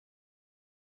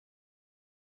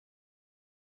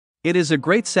It is a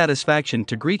great satisfaction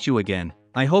to greet you again.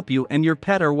 I hope you and your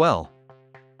pet are well.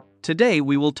 Today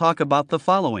we will talk about the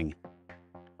following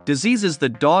diseases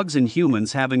that dogs and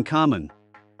humans have in common.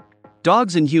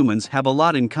 Dogs and humans have a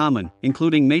lot in common,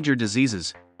 including major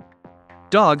diseases.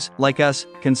 Dogs, like us,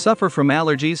 can suffer from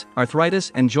allergies,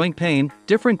 arthritis and joint pain,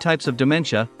 different types of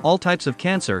dementia, all types of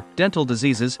cancer, dental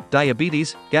diseases,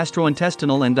 diabetes,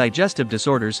 gastrointestinal and digestive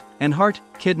disorders, and heart,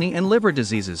 kidney and liver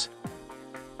diseases.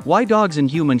 Why dogs and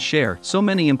humans share so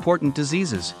many important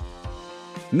diseases?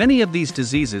 Many of these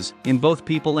diseases, in both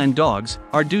people and dogs,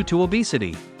 are due to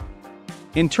obesity.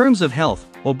 In terms of health,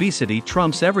 obesity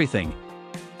trumps everything.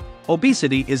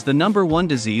 Obesity is the #1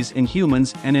 disease in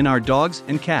humans and in our dogs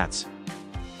and cats.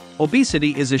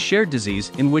 Obesity is a shared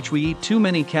disease in which we eat too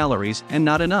many calories and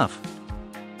not enough.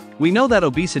 We know that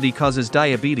obesity causes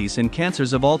diabetes and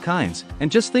cancers of all kinds, and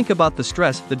just think about the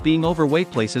stress that being overweight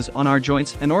places on our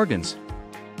joints and organs.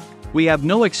 We have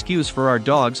no excuse for our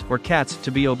dogs or cats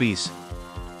to be obese.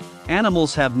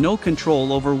 Animals have no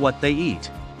control over what they eat.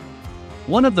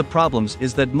 One of the problems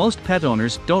is that most pet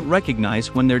owners don't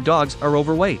recognize when their dogs are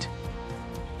overweight.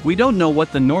 We don't know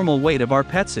what the normal weight of our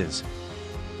pets is.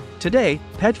 Today,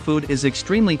 pet food is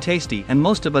extremely tasty and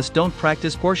most of us don't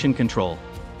practice portion control.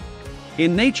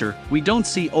 In nature, we don't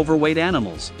see overweight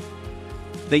animals.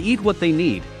 They eat what they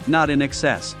need, not in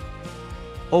excess.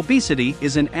 Obesity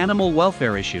is an animal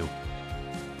welfare issue.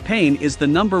 Pain is the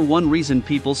 #1 reason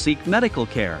people seek medical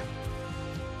care.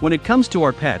 When it comes to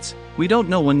our pets, we don't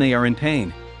know when they are in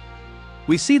pain.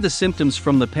 We see the symptoms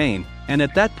from the pain, and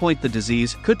at that point the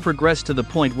disease could progress to the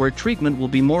point where treatment will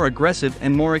be more aggressive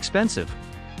and more expensive.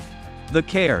 The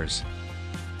cares.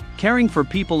 Caring for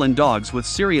people and dogs with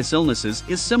serious illnesses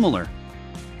is similar.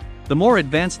 The more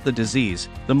advanced the disease,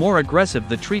 the more aggressive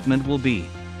the treatment will be.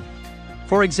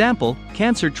 For example,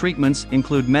 cancer treatments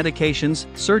include medications,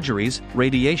 surgeries,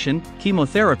 radiation,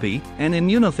 chemotherapy, and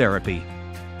immunotherapy.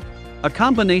 A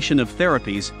combination of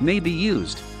therapies may be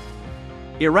used.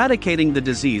 Eradicating the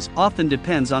disease often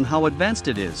depends on how advanced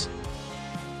it is.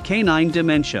 Canine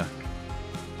dementia.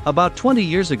 About 20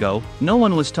 years ago, no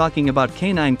one was talking about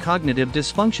canine cognitive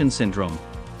dysfunction syndrome.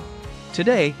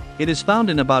 Today, it is found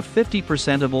in about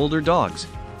 50% of older dogs.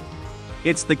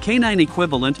 It's the canine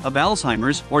equivalent of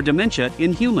Alzheimer's or dementia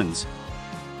in humans.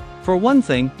 For one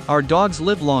thing, our dogs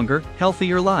live longer,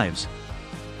 healthier lives.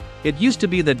 It used to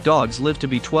be that dogs lived to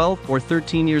be 12 or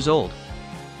 13 years old.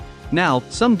 Now,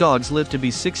 some dogs live to be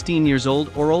 16 years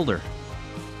old or older.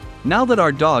 Now that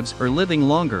our dogs are living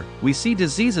longer, we see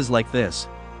diseases like this.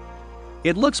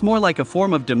 It looks more like a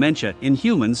form of dementia in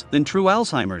humans than true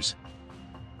Alzheimer's.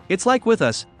 It's like with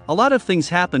us, a lot of things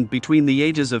happen between the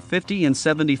ages of 50 and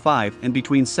 75 and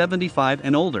between 75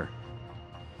 and older.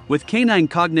 With canine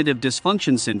cognitive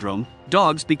dysfunction syndrome,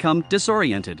 dogs become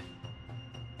disoriented.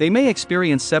 They may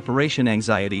experience separation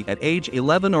anxiety at age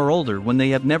 11 or older when they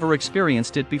have never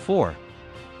experienced it before.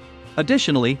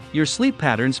 Additionally, your sleep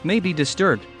patterns may be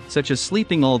disturbed, such as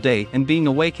sleeping all day and being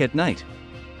awake at night.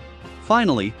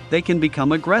 Finally, they can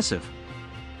become aggressive.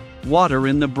 Water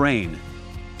in the brain.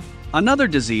 Another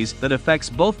disease that affects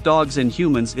both dogs and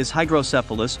humans is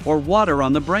hydrocephalus or water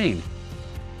on the brain.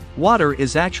 Water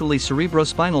is actually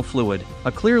cerebrospinal fluid,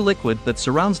 a clear liquid that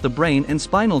surrounds the brain and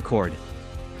spinal cord.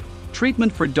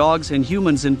 Treatment for dogs and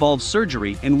humans involves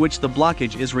surgery in which the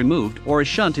blockage is removed or a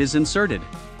shunt is inserted.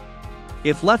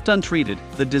 If left untreated,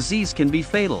 the disease can be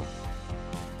fatal.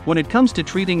 When it comes to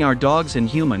treating our dogs and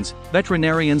humans,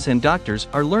 veterinarians and doctors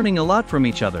are learning a lot from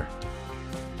each other.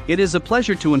 It is a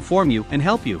pleasure to inform you and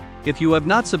help you. If you have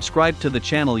not subscribed to the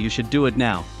channel, you should do it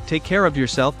now. Take care of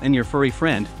yourself and your furry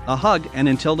friend. A hug, and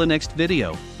until the next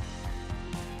video.